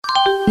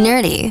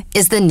Nerdy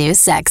is the new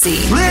sexy.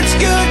 It's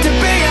good to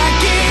be a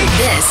geek.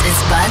 This is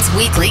Bud's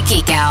Weekly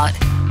Geek Out.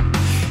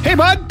 Hey,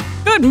 Bud.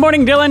 Good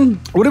morning, Dylan.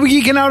 What are we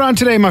geeking out on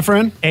today, my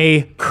friend?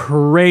 A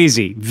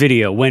crazy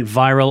video went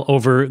viral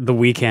over the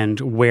weekend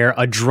where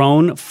a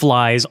drone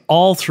flies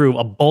all through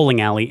a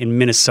bowling alley in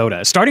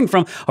Minnesota. Starting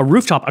from a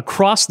rooftop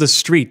across the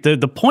street, the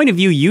point of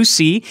view you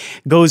see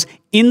goes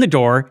in the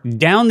door,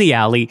 down the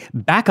alley,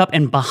 back up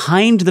and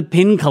behind the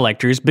pin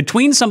collectors,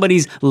 between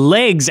somebody's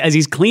legs as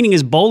he's cleaning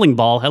his bowling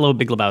ball, hello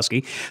Big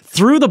Lebowski,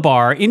 through the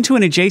bar, into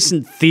an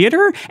adjacent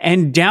theater,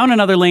 and down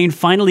another lane,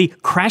 finally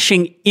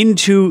crashing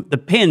into the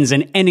pins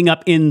and ending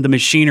up in the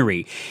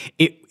machinery.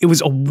 It was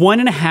a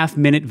 1.5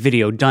 minute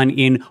video done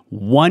in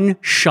one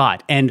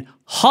shot, and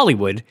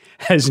Hollywood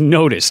has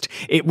noticed.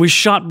 It was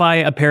shot by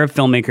a pair of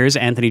filmmakers,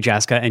 Anthony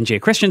Jaska and Jay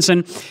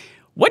Christensen.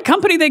 What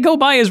company they go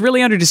by is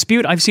really under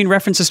dispute. I've seen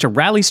references to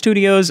Rally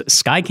Studios,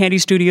 Sky Candy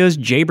Studios,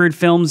 Jaybird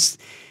Films.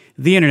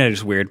 The internet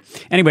is weird.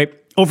 Anyway,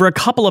 over a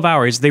couple of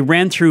hours, they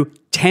ran through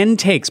 10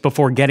 takes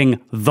before getting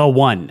the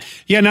one.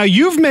 Yeah, now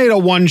you've made a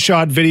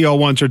one-shot video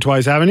once or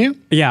twice, haven't you?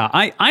 Yeah,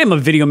 I am a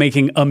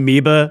video-making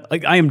amoeba.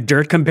 Like, I am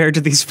dirt compared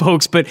to these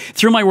folks, but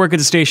through my work at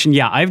the station,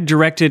 yeah, I've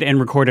directed and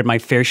recorded my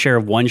fair share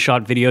of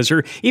one-shot videos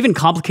or even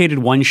complicated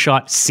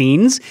one-shot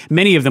scenes,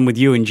 many of them with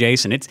you and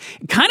Jason. It's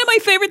kind of my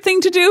favorite thing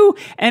to do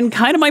and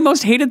kind of my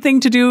most hated thing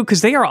to do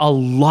because they are a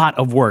lot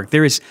of work.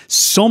 There is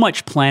so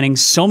much planning,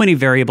 so many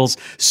variables,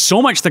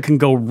 so much that can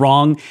go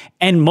wrong,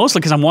 and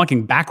mostly because I'm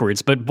walking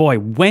backwards, but boy,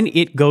 when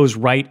it goes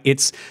right,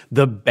 it's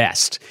the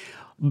best.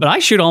 But I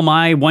shoot all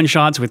my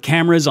one-shots with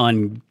cameras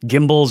on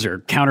gimbals or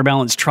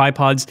counterbalanced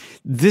tripods.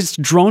 This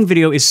drone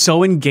video is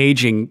so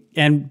engaging,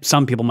 and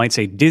some people might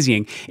say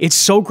dizzying. It's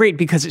so great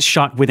because it's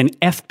shot with an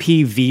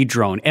FPV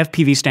drone,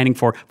 FPV standing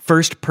for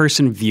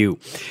first-person view.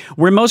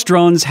 Where most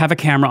drones have a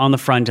camera on the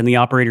front and the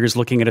operator is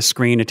looking at a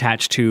screen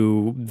attached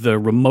to the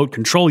remote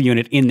control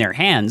unit in their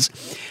hands,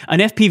 an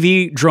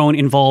FPV drone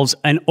involves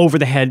an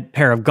over-the-head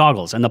pair of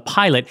goggles, and the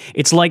pilot,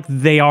 it's like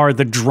they are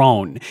the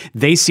drone.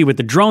 They see what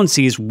the drone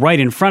sees right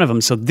in front of them.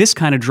 So this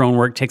kind of drone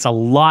work takes a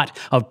lot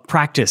of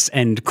practice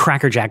and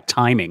crackerjack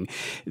timing.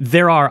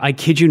 There are, I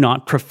kid you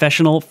not,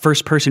 professional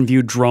first-person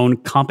view drone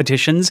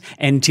competitions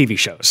and TV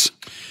shows.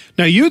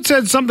 Now, you'd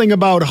said something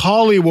about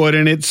Hollywood,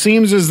 and it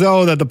seems as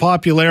though that the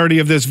popularity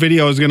of this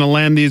video is going to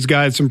land these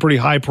guys some pretty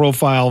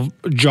high-profile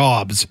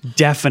jobs.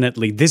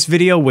 Definitely. This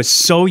video was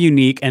so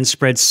unique and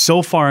spread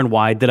so far and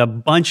wide that a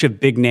bunch of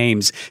big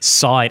names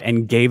saw it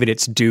and gave it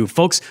its due.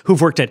 Folks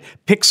who've worked at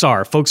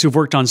Pixar, folks who've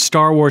worked on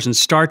Star Wars and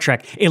Star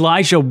Trek,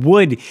 Elijah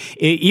Wood,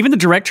 even the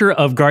director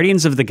of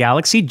Guardians of the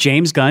Galaxy,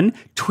 James Gunn,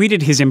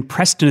 tweeted his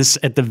impressedness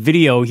at the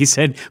video. He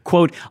said,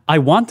 quote, "I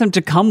want them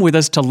to come with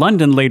us to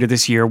London later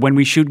this year when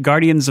we shoot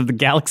Guardians of the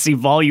Galaxy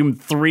Volume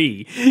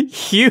 3.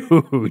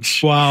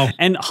 Huge. Wow.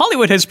 And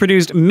Hollywood has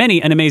produced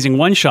many an amazing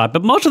one-shot,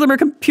 but most of them are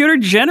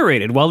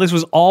computer-generated, while this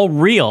was all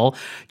real,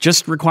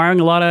 just requiring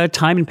a lot of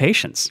time and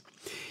patience.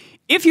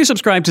 If you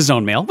subscribe to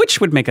Zone Mail, which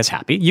would make us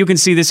happy, you can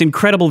see this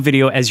incredible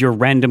video as your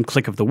random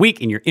click of the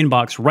week in your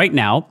inbox right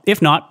now.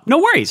 If not, no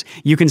worries.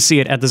 You can see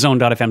it at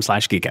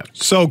thezone.fm/geekout.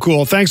 So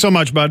cool. Thanks so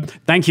much, Bud.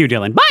 Thank you,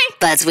 Dylan. Bye!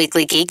 Bud's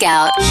Weekly Geek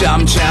Out.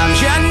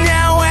 Sometimes you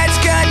know it's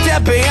good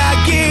to be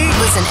a geek.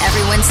 Listen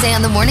every Wednesday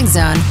on The Morning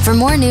Zone for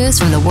more news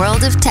from the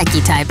world of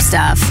techie type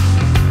stuff.